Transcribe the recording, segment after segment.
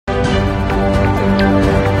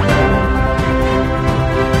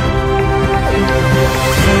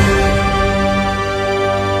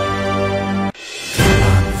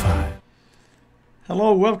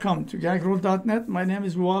welcome to gagrol.net. My name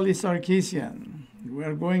is Wally Sarkisian. We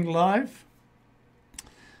are going live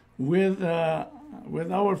with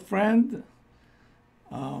our friend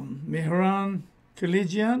MIhran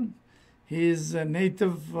Kalaydjian. He is a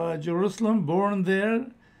native Jerusalem, born there,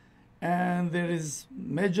 and there is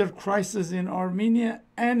major crisis in Armenia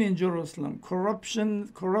and in Jerusalem.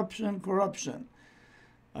 Corruption.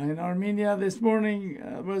 In Armenia this morning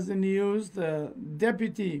was the news, the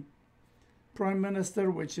deputy prime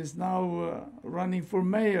minister, which is now running for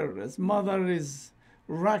mayor, his mother is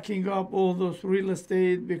racking up all those real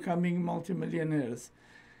estate, becoming multimillionaires.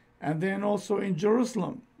 And then also in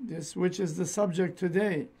Jerusalem, which is the subject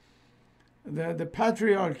today, the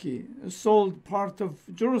Patriarchate sold part of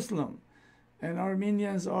Jerusalem, and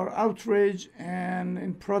Armenians are outraged and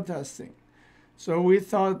in protesting. So we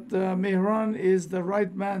thought MIhran is the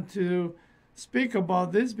right man to speak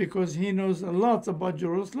about this because he knows a lot about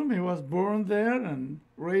Jerusalem. He was born there and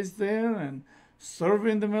raised there and served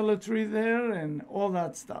in the military there and all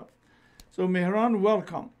that stuff. So MIhran,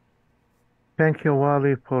 welcome. Thank you,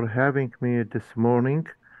 Wally, for having me this morning.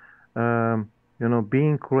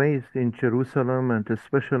 Being raised in Jerusalem and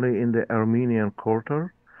especially in the Armenian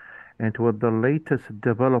quarter, and with the latest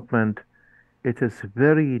development, it is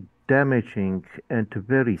very damaging and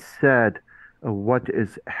very sad what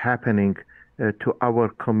is happening to our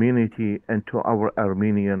community and to our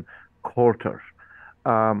Armenian quarter.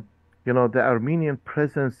 The Armenian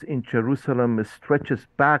presence in Jerusalem stretches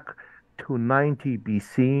back to 90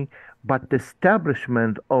 BC, but the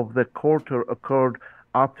establishment of the quarter occurred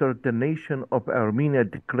after the nation of Armenia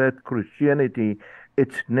declared Christianity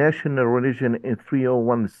its national religion in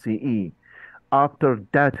 301 CE. After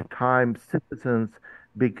that time, citizens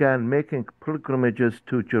began making pilgrimages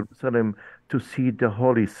to Jerusalem to see the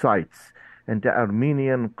holy sites, and the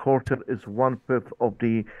Armenian quarter is 1/5 of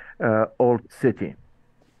the old city.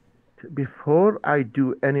 Before I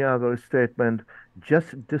do any other statement,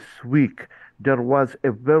 just this week there was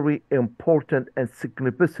a very important and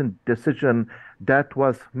significant decision that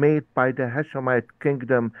was made by the Hashemite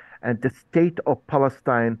Kingdom and the State of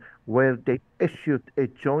Palestine, where they issued a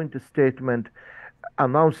joint statement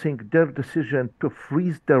announcing their decision to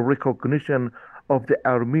freeze the recognition of the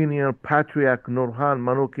Armenian Patriarch Nourhan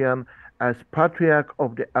Manoogian as Patriarch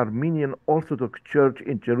of the Armenian Orthodox Church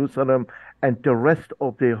in Jerusalem and the rest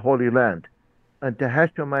of the Holy Land. And the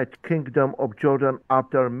Hashemite Kingdom of Jordan,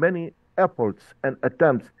 after many efforts and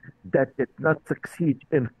attempts that did not succeed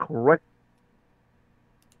in correct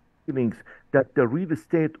feelings that the real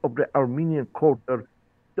estate of the Armenian quarter,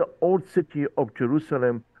 the old city of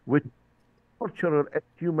Jerusalem, with cultural and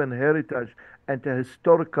human heritage and the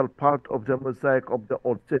historical part of the mosaic of the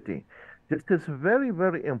old city. This is very,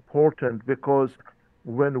 very important because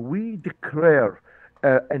when we declare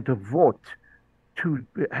and vote to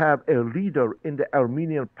have a leader in the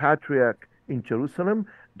Armenian Patriarch in Jerusalem,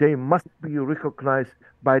 they must be recognized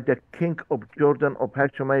by the King of Jordan, of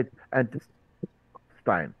Hashemite, and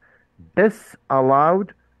Palestine. This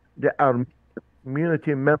allowed the Armenian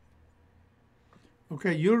community members.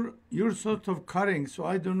 Okay, you're sort of cutting, so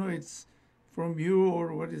I don't know it's from you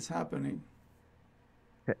or what is happening.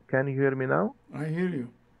 Can you hear me now? I hear you.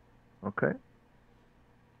 Okay.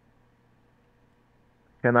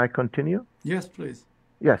 Can I continue? Yes, please.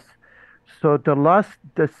 Yes. So the last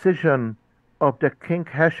decision of the King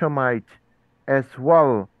Hashemite, as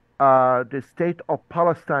well the State of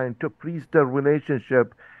Palestine, to freeze their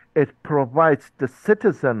relationship, it provides the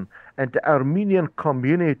citizen and the Armenian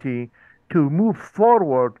community to move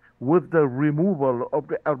forward with the removal of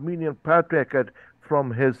the Armenian Patriarchate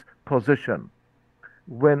from his position.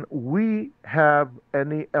 When we have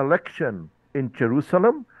any election in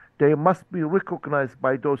Jerusalem, they must be recognized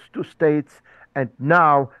by those two states, and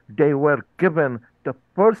now they were given the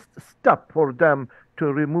first step for them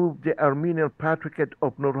to remove the Armenian Patriarchate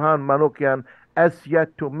of Nourhan Manoogian, as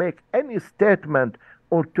yet to make any statement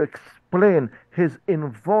or to explain his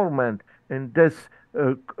involvement in this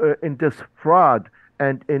fraud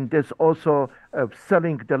and in this also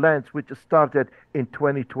selling the lands, which started in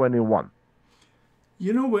 2021.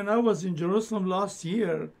 When I was in Jerusalem last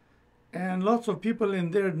year, and lots of people in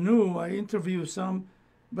there knew, I interviewed some,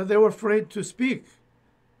 but they were afraid to speak.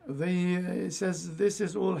 It says this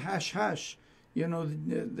is all hash,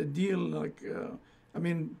 the deal,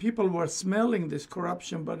 people were smelling this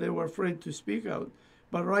corruption, but they were afraid to speak out.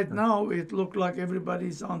 But right now, it looked like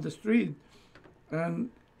everybody's on the street. And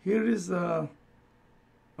here is the...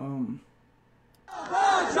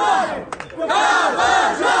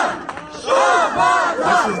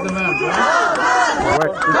 This is the man, right?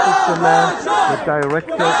 correct. This is the man, the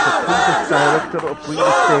director, the previous director of real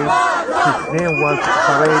estate. His name was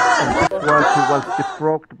Khaled, and he was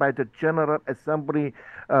defrocked by the General Assembly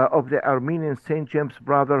of the Armenian St. James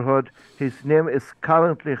Brotherhood. His name is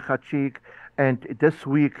currently Khachik, and this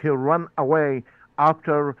week he ran away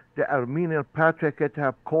after the Armenian Patriarchate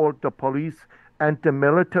have called the police and the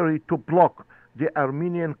military to block the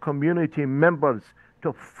Armenian community members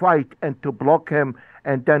to fight and to block him,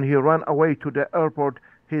 and then he ran away to the airport.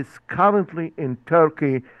 He's currently in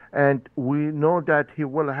Turkey, and we know that he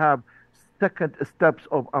will have second steps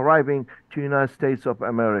of arriving to the United States of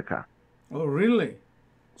America. Oh, really?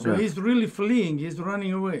 So Yes. he's really fleeing, he's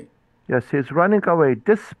running away. Yes, he's running away.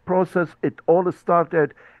 This process, it all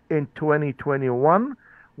started in 2021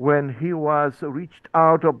 when he was reached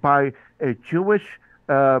out by a Jewish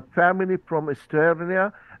family from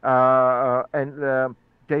Australia, and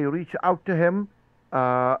they reached out to him,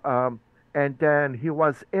 and then he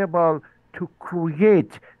was able to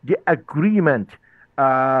create the agreement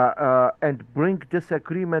and bring this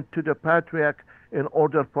agreement to the Patriarch in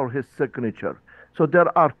order for his signature. So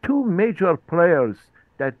there are two major players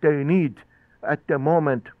that they need at the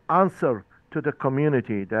moment answer to the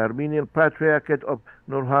community. The Armenian Patriarchate of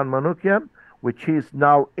Nourhan Manoogian, which is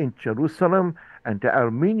now in Jerusalem, and the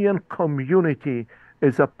Armenian community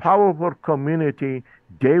is a powerful community.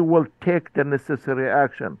 They will take the necessary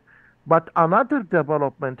action. But another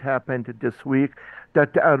development happened this week,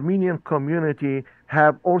 that the Armenian community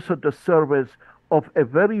have also the service of a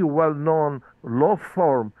very well-known law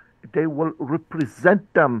firm. They will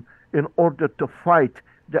represent them in order to fight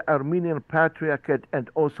the Armenian Patriarchate and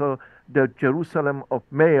also the Jerusalem of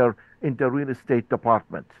Mayor in the real estate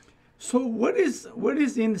department. So what is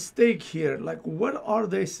in stake here? Like, what are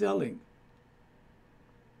they selling?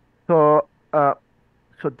 So,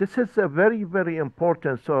 so this is a very, very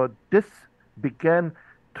important. So this began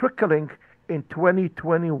trickling in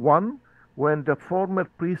 2021 when the former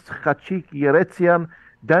priest Hachik Yeretsian,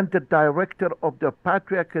 then the director of the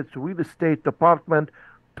Patriarchate's real estate department,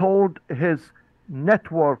 told his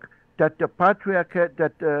network that the Patriarchate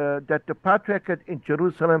in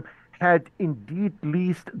Jerusalem had indeed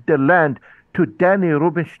leased the land to Danny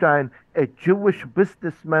Rubinstein, a Jewish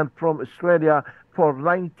businessman from Australia, for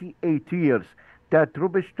 98 years. That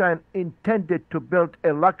Rubinstein intended to build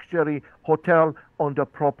a luxury hotel on the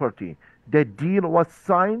property. The deal was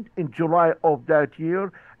signed in July of that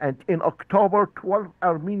year, and in October, 12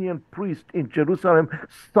 Armenian priests in Jerusalem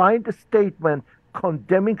signed a statement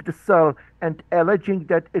condemning the sale and alleging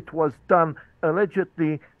that it was done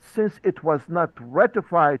allegedly since it was not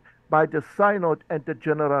ratified by the Synod and the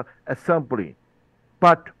General Assembly.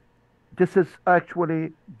 But this is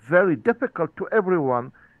actually very difficult to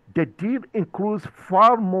everyone. The deal includes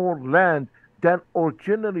far more land than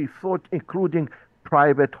originally thought, including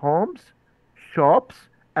private homes, shops,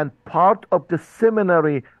 and part of the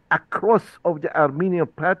seminary across of the Armenian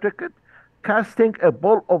Patriarchate, casting a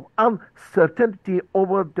ball of uncertainty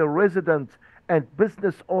over the residents and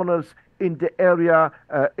business owners in the area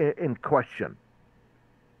in question.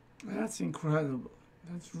 That's incredible.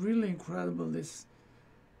 That's really incredible. This.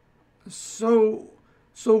 So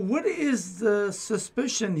what is the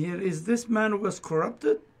suspicion here? Is this man was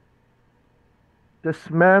corrupted?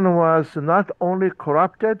 This man was not only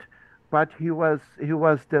corrupted, but he was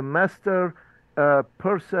the master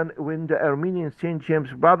person in the Armenian St.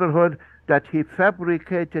 James Brotherhood, that he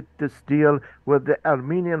fabricated this deal with the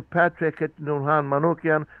Armenian Patriarchate Nourhan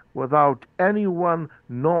Manoogian without anyone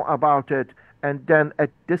know about it. And then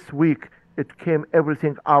at this week, it came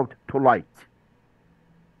everything out to light.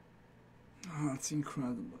 Oh, that's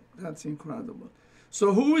incredible. That's incredible.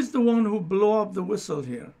 So who is the one who blew up the whistle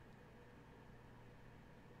here?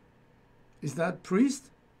 Is that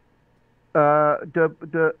priest?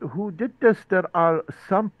 Who did this? There are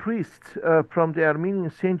some priests from the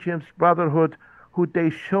Armenian St. James Brotherhood who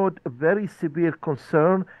they showed a very severe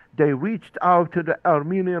concern. They reached out to the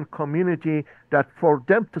Armenian community that for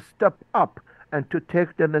them to step up and to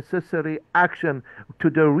take the necessary action to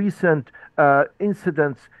the recent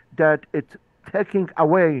incidents that it's taking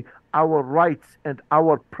away our rights and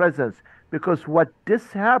our presence. Because what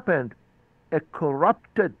this happened, a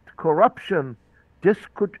corruption, this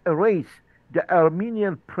could erase the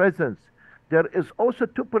Armenian presence. There is also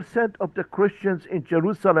 2% of the Christians in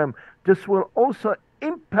Jerusalem. This will also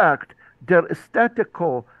impact their status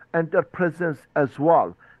quo and their presence as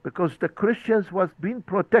well, because the Christians was being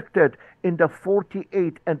protected in the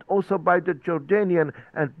 48 and also by the Jordanian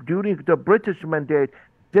and during the British mandate.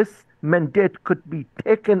 This mandate could be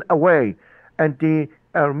taken away, and the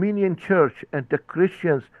Armenian church and the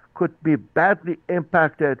Christians could be badly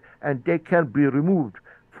impacted, and they can be removed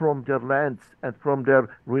from their lands and from their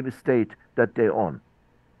real estate that they own.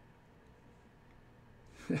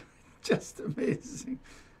 Just amazing,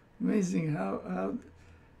 amazing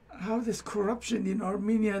how this corruption in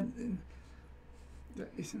Armenia.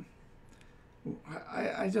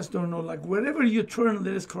 I just don't know. Like wherever you turn,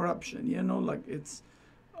 there is corruption. You know, like it's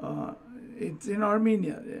in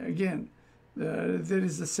Armenia again. There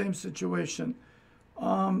is the same situation.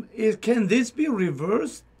 Can this be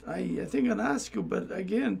reversed? I think I'll ask you, but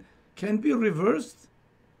again, can be reversed?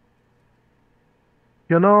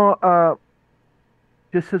 You know,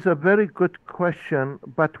 this is a very good question,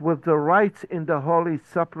 but with the rites in the Holy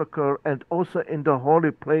Sepulchre and also in the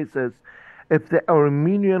holy places, if the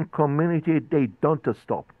Armenian community, they don't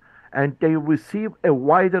stop, and they receive a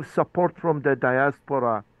wider support from the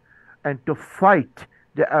diaspora, and to fight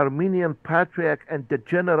the Armenian Patriarch and the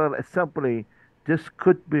General Assembly, this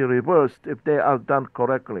could be reversed if they are done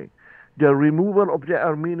correctly. The removal of the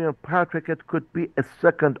Armenian Patriarchate could be a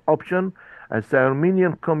second option, as the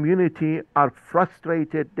Armenian community are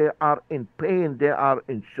frustrated, they are in pain, they are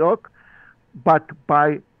in shock, but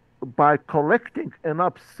by collecting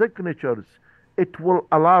enough signatures, it will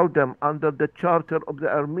allow them under the charter of the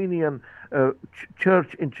Armenian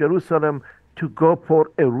Church in Jerusalem to go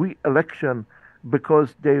for a re-election,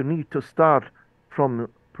 because they need to start from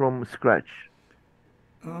scratch.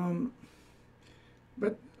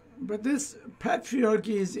 But this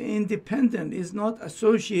patriarchy is independent, is not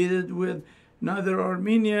associated with neither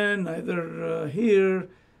Armenia, neither here,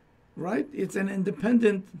 right? It's an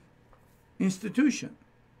independent institution.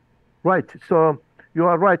 Right. So you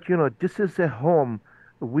are right. You know, this is a home.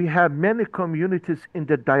 We have many communities in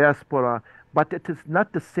the diaspora, but it is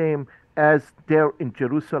not the same as there in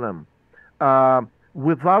Jerusalem.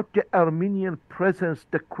 Without the Armenian presence,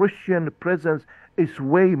 the Christian presence is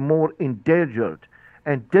way more endangered.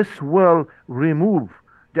 And this will remove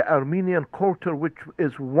the Armenian quarter, which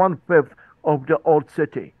is 1/5 of the old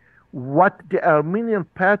city. What the Armenian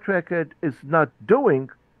Patriarchate is not doing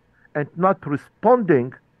and not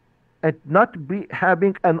responding and not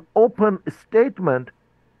having an open statement,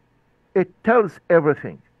 it tells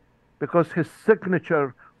everything, because his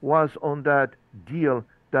signature was on that deal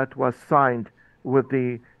that was signed with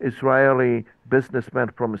the Israeli businessman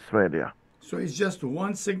from Australia. So it's just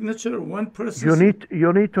one signature, one person?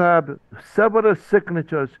 You need to have several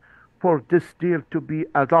signatures for this deal to be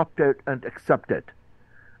adopted and accepted.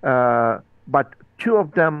 But two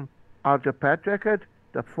of them are the Patriarchate,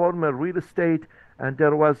 the former real estate, and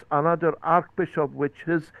there was another archbishop which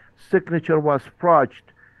his signature was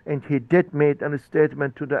forged, and he did make a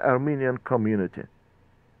statement to the Armenian community.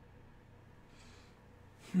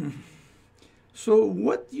 So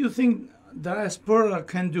what do you think diaspora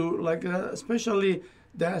can do, like especially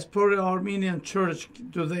diaspora Armenian church?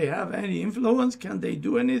 Do they have any influence? Can they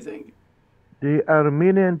do anything? The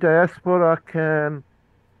Armenian diaspora can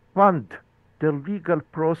fund the legal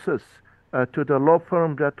process to the law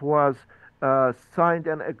firm that was signed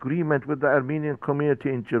an agreement with the Armenian community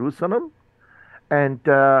in Jerusalem. And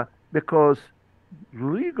because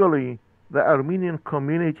legally the Armenian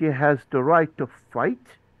community has the right to fight,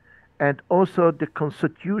 and also the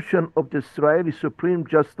constitution of the Israeli Supreme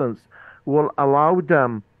Justice will allow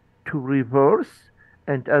them to reverse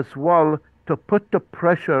and as well to put the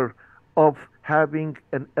pressure of having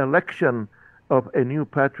an election of a new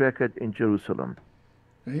patriarchate in Jerusalem.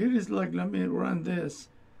 Here is like, let me run this.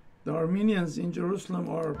 The Armenians in Jerusalem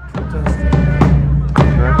are protesting.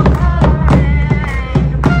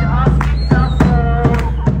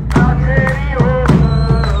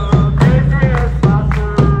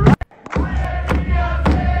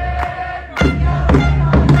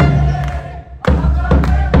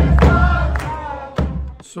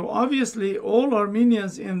 So obviously all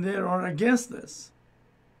Armenians in there are against this.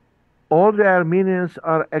 All the Armenians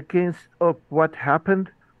are against of what happened.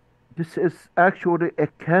 This is actually a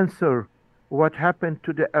cancer. What happened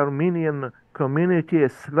to the Armenian community, a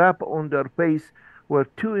slap on their face, where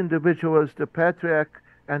two individuals, the Patriarch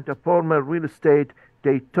and the former real estate,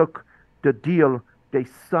 they took the deal, they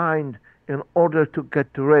signed in order to get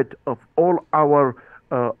rid of all our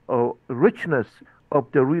richness of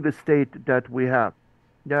the real estate that we have.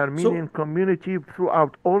 The Armenian community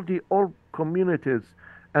throughout all communities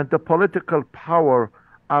and the political power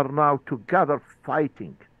are now together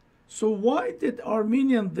fighting. So why did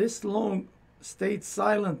Armenians this long stay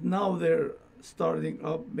silent? Now they're starting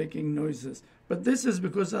up making noises. But this is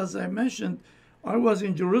because, as I mentioned, I was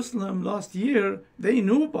in Jerusalem last year. They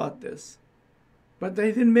knew about this, but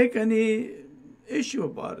they didn't make any issue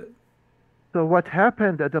about it. So what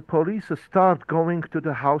happened that the police start going to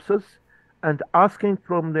the houses and asking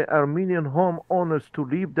from the Armenian homeowners to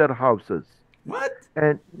leave their houses. What?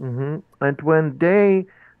 And when they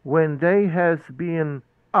has been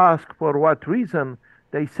asked for what reason,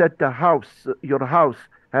 they said your house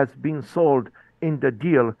has been sold in the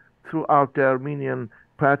deal throughout the Armenian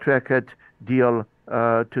Patriarchate deal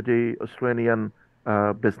to the Australian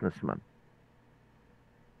businessman.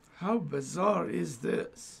 How bizarre is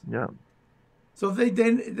this? Yeah. So they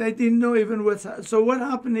didn't know even what's. So what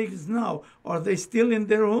happening is now? Are they still in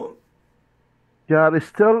their home? They are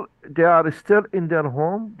still in their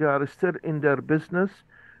home. They are still in their business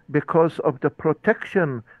because of the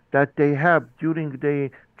protection that they have during the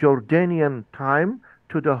Jordanian time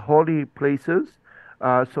to the holy places.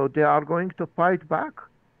 So they are going to fight back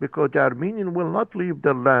because the Armenian will not leave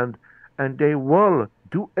the land, and they will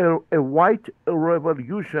do a white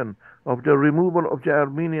revolution of the removal of the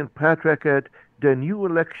Armenian Patriarchate, the new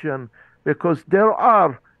election, because there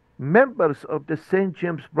are members of the St.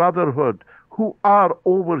 James Brotherhood who are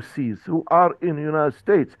overseas, who are in the United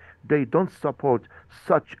States. They don't support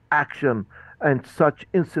such action and such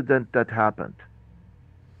incident that happened.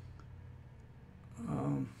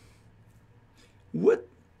 What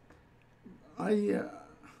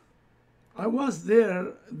I was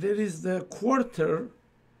there. There is the quarter,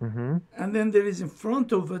 and then there is in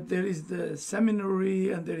front of it there is the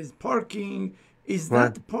seminary, and there is parking. Is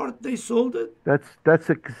that part they sold it? That's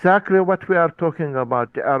exactly what we are talking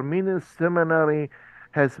about. The Armenian seminary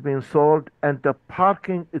has been sold, and the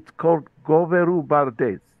parking, it's called Goveru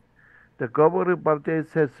Bardes. The Goveru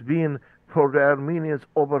Bardes has been for the Armenians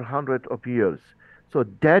over 100 of years. So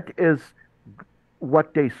that is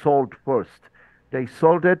what they sold first. They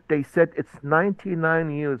sold it, they said it's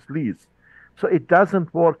 99 years lease. So it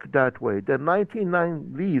doesn't work that way. The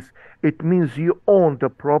 99 lease, it means you own the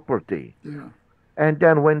property. Yeah. And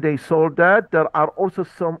then when they sold that, there are also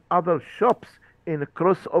some other shops in the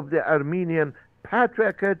cross of the Armenian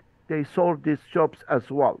Patriarchate. They sold these shops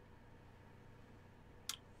as well.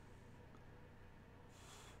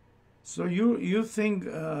 So you think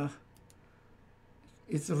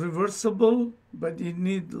it's reversible, but it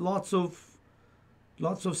needs lots of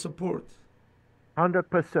support.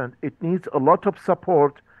 100%. It needs a lot of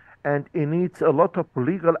support, and it needs a lot of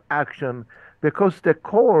legal action, because the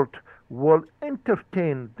court will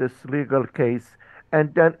entertain this legal case,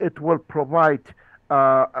 and then it will provide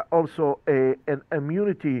also an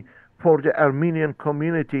immunity for the Armenian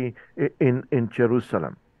community in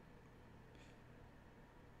Jerusalem.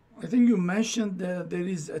 I think you mentioned that there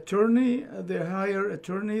is attorney, they hire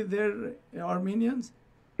attorney there, Armenians?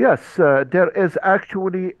 Yes, there is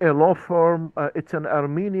actually a law firm. It's an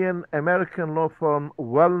Armenian American law firm,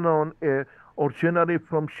 well known, originally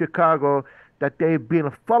from Chicago, that they've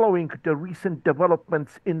been following the recent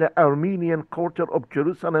developments in the Armenian quarter of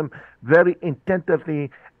Jerusalem very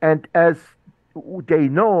intently. And as they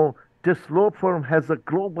know, this law firm has a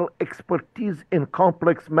global expertise in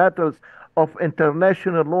complex matters of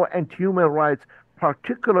international law and human rights,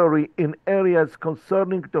 particularly in areas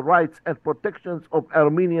concerning the rights and protections of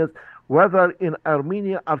Armenians, whether in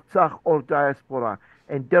Armenia, Artsakh, or diaspora.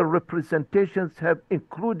 And their representations have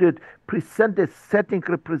included precedent-setting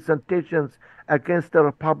representations against the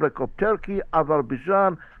Republic of Turkey,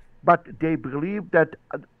 Azerbaijan, but they believe that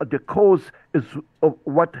the cause of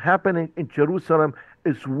what's happening in Jerusalem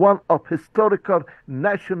is one of historical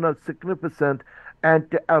national significance, and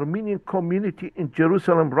the Armenian community in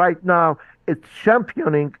Jerusalem right now is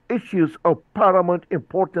championing issues of paramount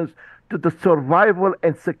importance to the survival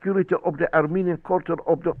and security of the Armenian quarter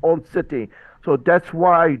of the old city. So that's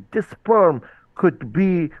why this firm could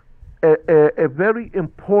be a very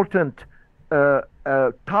important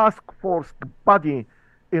task force body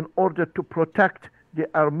in order to protect the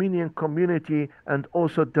Armenian community and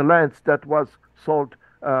also the lands that was sold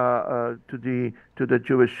to the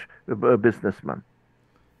Jewish businessman.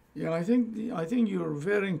 Yeah, I think you're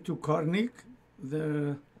referring to Karnik.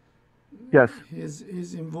 Yes.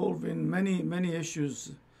 He's involved in many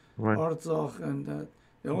issues, Right. Artsakh and that.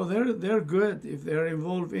 They're good if they're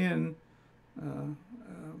involved in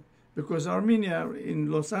because Armenia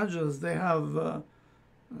in Los Angeles, they have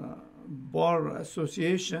bar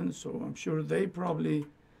association, so I'm sure they probably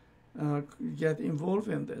get involved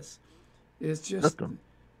in this. It's just,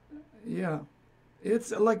 yeah,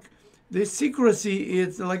 it's like the secrecy.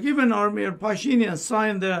 It's like even Armenian Pashinyan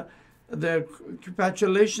signed the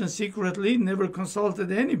capitulation secretly, never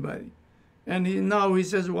consulted anybody, and now he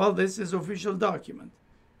says, well, this is official document,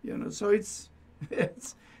 So it's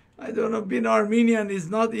I don't know. Being Armenian is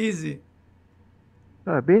not easy.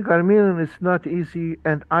 Being Armenian is not easy,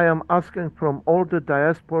 and I am asking from all the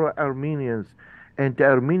diaspora Armenians and the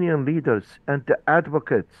Armenian leaders and the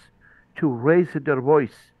advocates to raise their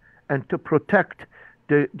voice and to protect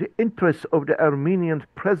the interests of the Armenian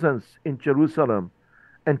presence in Jerusalem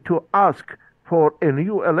and to ask for a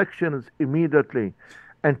new elections immediately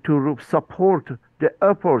and to support the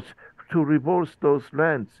efforts to reverse those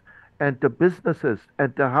lands and the businesses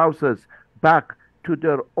and the houses back to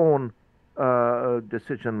their own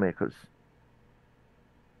decision makers.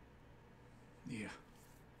 Yeah.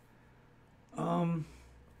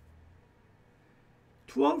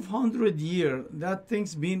 1200 year that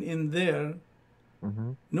thing's been in there.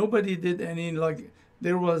 Nobody did any, like,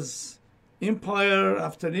 there was empire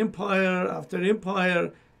after empire after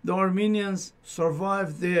empire. The Armenians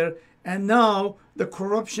survived there, and now the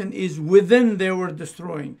corruption is within they were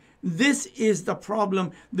destroying. This is the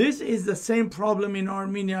problem. This is the same problem in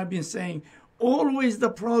Armenia. I've been saying always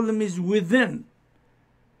the problem is within,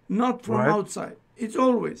 not from outside. It's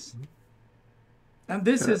always. And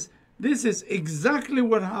this is exactly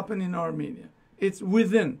what happened in Armenia. It's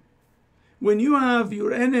within. When you have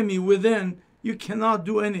your enemy within, you cannot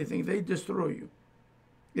do anything. They destroy you.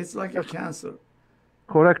 It's like a cancer.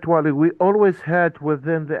 Correct, Wally. We always had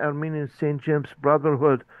within the Armenian St. James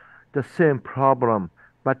Brotherhood the same problem,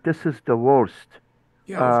 but this is the worst.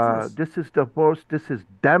 Yeah, of course. This is the worst. This is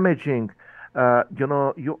damaging.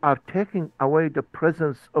 You are taking away the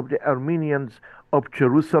presence of the Armenians of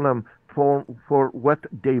Jerusalem for what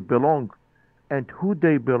they belong and who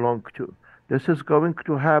they belong to. This is going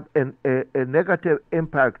to have a negative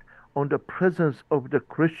impact on the presence of the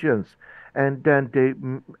Christians, and then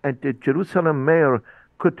the Jerusalem mayor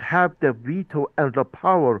could have the veto and the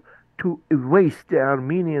power to erase the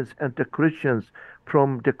Armenians and the Christians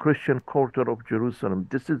from the Christian quarter of Jerusalem.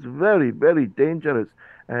 This is very, very dangerous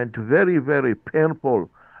and very, very painful.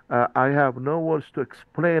 I have no words to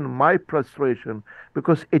explain my frustration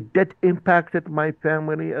because it did impacted my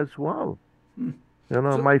family as well.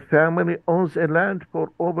 My family owns a land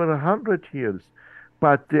for over 100 years,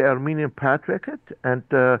 but the Armenian Patriarchate and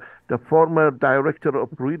the former director of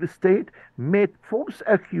real estate made false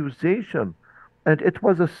accusation, and it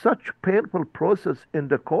was such painful process in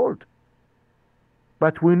the court.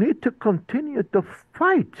 But we need to continue to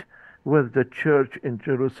fight with the church in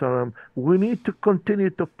Jerusalem. We need to continue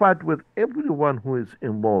to fight with everyone who is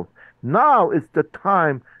involved. Now is the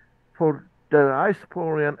time for the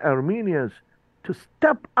diasporan Armenians to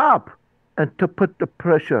step up and to put the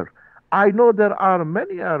pressure. I know there are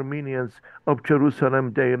many Armenians of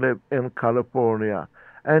Jerusalem, they live in California,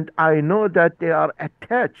 and I know that they are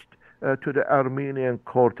attached to the Armenian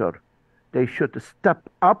quarter. They should step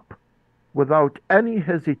up without any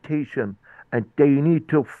hesitation, and they need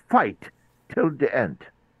to fight till the end.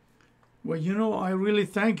 Well, I really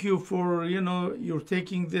thank you for, you're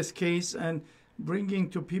taking this case and bringing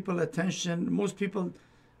to people attention. Most people,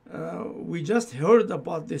 we just heard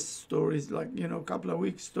about these stories, like, a couple of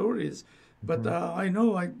weeks stories. But I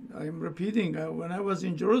know I'm repeating, when I was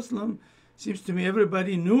in Jerusalem, seems to me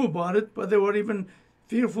everybody knew about it, but they were even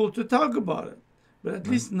fearful to talk about it. But at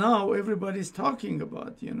least now everybody's talking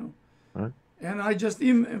about, Right. And I just,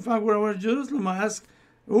 in fact, when I was in Jerusalem, I asked,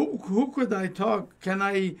 who could I talk? Can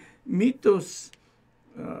I meet those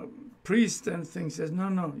priests and things? Says,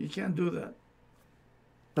 no, you can't do that.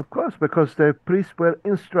 Of course, because the priests were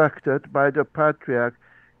instructed by the patriarch,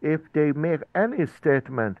 if they make any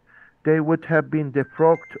statement, they would have been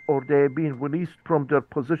defrocked or they have been released from their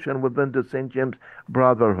position within the St. James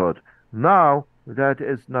Brotherhood. Now, that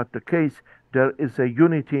is not the case. There is a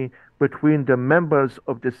unity between the members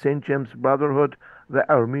of the St. James Brotherhood, the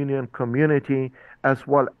Armenian community, as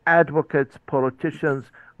well advocates, politicians,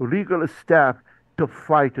 legal staff to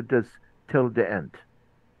fight this till the end.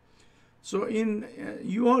 So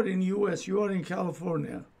you are in U.S., you are in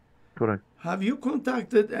California. Correct. Have you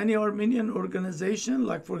contacted any Armenian organization?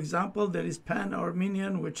 Like, for example, there is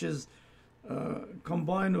Pan-Armenian, which is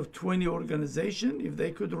combined of 20 organizations, if they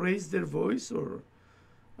could raise their voice, or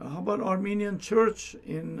how about Armenian Church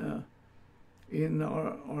in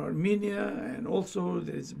Armenia, and also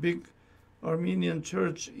there's a big Armenian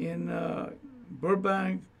church in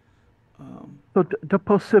Burbank. So the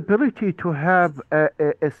possibility to have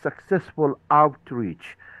a successful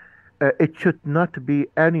outreach, it should not be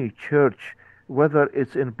any church, whether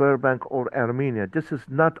it's in Burbank or Armenia. This is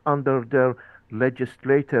not under their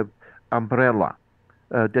legislative umbrella.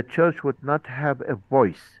 The church would not have a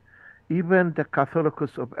voice. Even the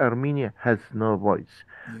Catholicos of Armenia has no voice.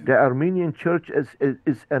 Yeah. The Armenian church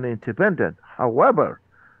is an independent. However,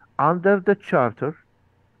 under the charter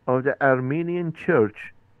of the Armenian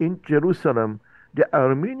church in Jerusalem, the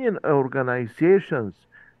Armenian organizations,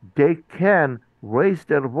 they can raise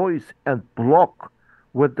their voice and block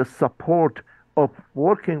with the support of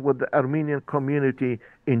working with the Armenian community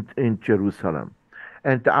in Jerusalem.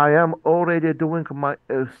 And I am already doing my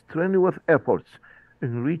strenuous efforts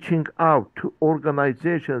in reaching out to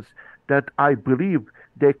organizations that I believe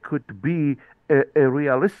they could be a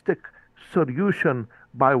realistic solution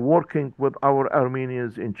by working with our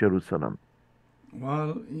Armenians in Jerusalem.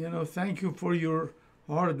 Well, thank you for your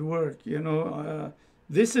hard work.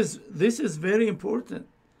 This is very important.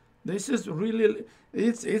 This is really,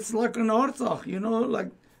 it's like an Artsakh,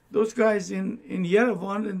 like those guys in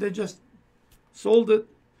Yerevan, and they just sold it,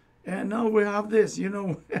 and now we have this.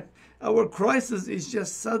 Our crisis is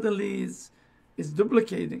just suddenly is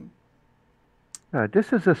duplicating.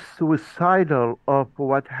 This is a suicidal of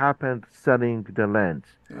what happened selling the lands.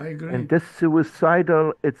 I agree. And this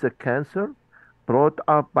suicidal, it's a cancer brought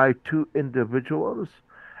up by two individuals.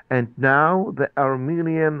 And now the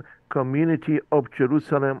Armenian community of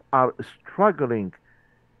Jerusalem are struggling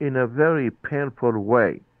in a very painful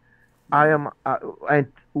way. And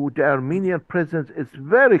the Armenian presence is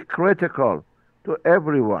very critical to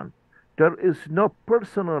everyone. There is no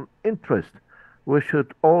personal interest. We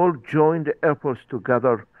should all join the efforts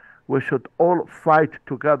together. We should all fight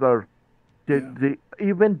together.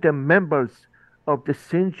 Even the members of the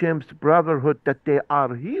St. James Brotherhood that they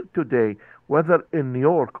are here today, whether in New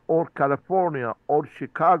York or California or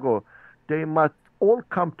Chicago, they must all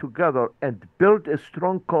come together and build a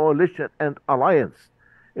strong coalition and alliance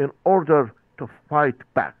in order to fight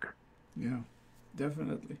back. Yeah,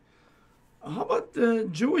 definitely. How about the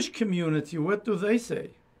Jewish community? What do they say?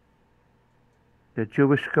 The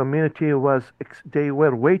Jewish community they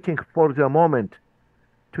were waiting for the moment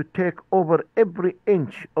to take over every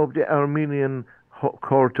inch of the Armenian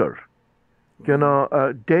quarter.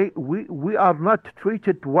 We are not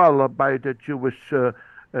treated well by the Jewish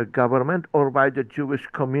government or by the Jewish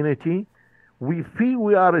community. We feel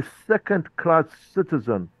we are a second-class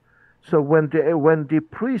citizen. So when the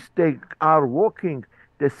priests they are walking,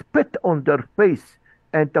 they spit on their face,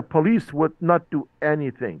 and the police would not do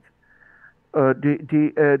anything.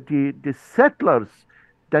 The settlers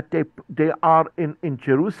that they are in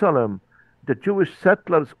Jerusalem, the Jewish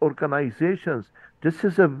settlers organizations, this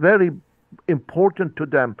is a very important to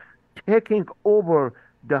them, taking over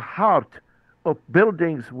the heart of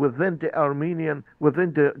buildings within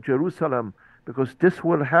the Jerusalem, because this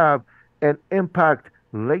will have an impact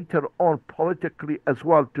later on politically as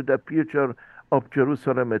well to the future of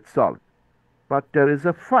Jerusalem itself. But there is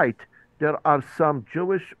a fight. There are some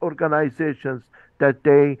Jewish organizations that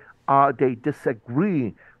they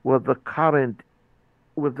disagree with the current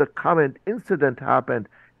incident happened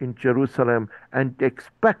in Jerusalem, and they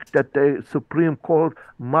expect that the Supreme Court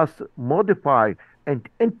must modify and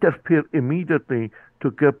interfere immediately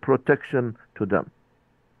to give protection to them.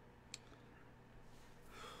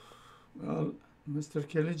 Well, Mr.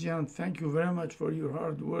 Kalaydjian, thank you very much for your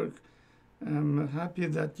hard work. I'm happy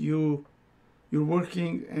that you're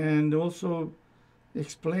working and also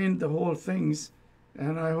explain the whole things,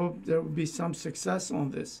 and I hope there will be some success on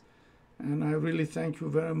this. And I really thank you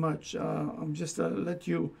very much. I'm just let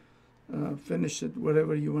you finish it,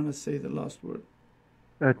 whatever you want to say, the last word.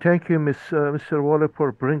 Thank you, Mr. Waller,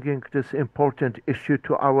 for bringing this important issue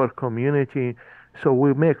to our community, so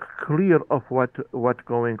we make clear of what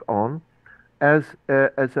going on. As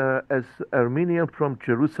Armenian from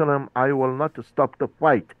Jerusalem, I will not stop the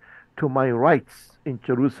fight to my rights in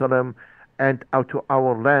Jerusalem and to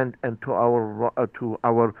our land and to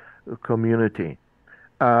our community.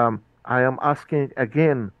 I am asking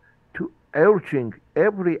again to urging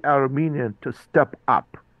every Armenian to step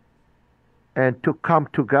up and to come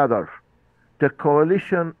together. The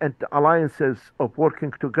coalition and the alliances of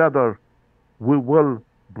working together, we will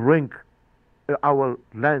bring our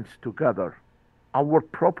lands together. Our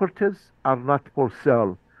properties are not for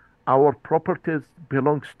sale. Our properties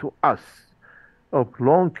belongs to us of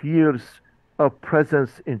long years of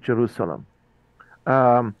presence in Jerusalem.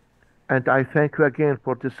 And I thank you again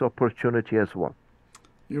for this opportunity as well.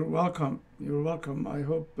 You're welcome. You're welcome. I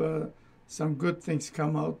hope some good things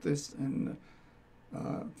come out this, and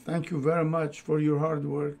thank you very much for your hard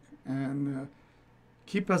work, and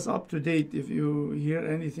keep us up to date. If you hear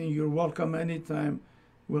anything, you're welcome anytime.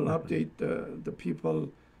 We'll update the people,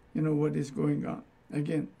 what is going on.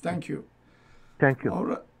 Again, thank you. Thank you.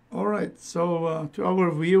 All right. So to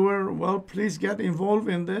our viewer, well, please get involved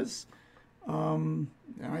in this.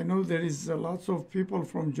 I know there is lots of people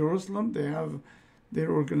from Jerusalem. They have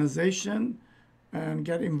their organization, and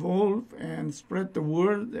get involved and spread the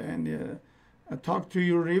word. And talk to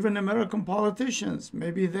your even American politicians.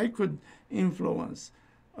 Maybe they could influence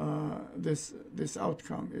this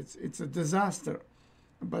outcome. It's a disaster.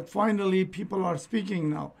 But finally, people are speaking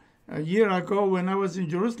now. A year ago, when I was in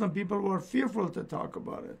Jerusalem, people were fearful to talk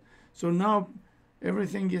about it. So now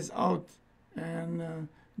everything is out, and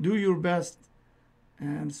do your best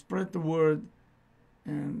and spread the word,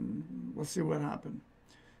 and we'll see what happens.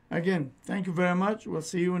 Again, thank you very much. We'll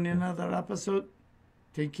see you in another episode.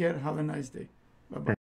 Take care. Have a nice day. Bye-bye.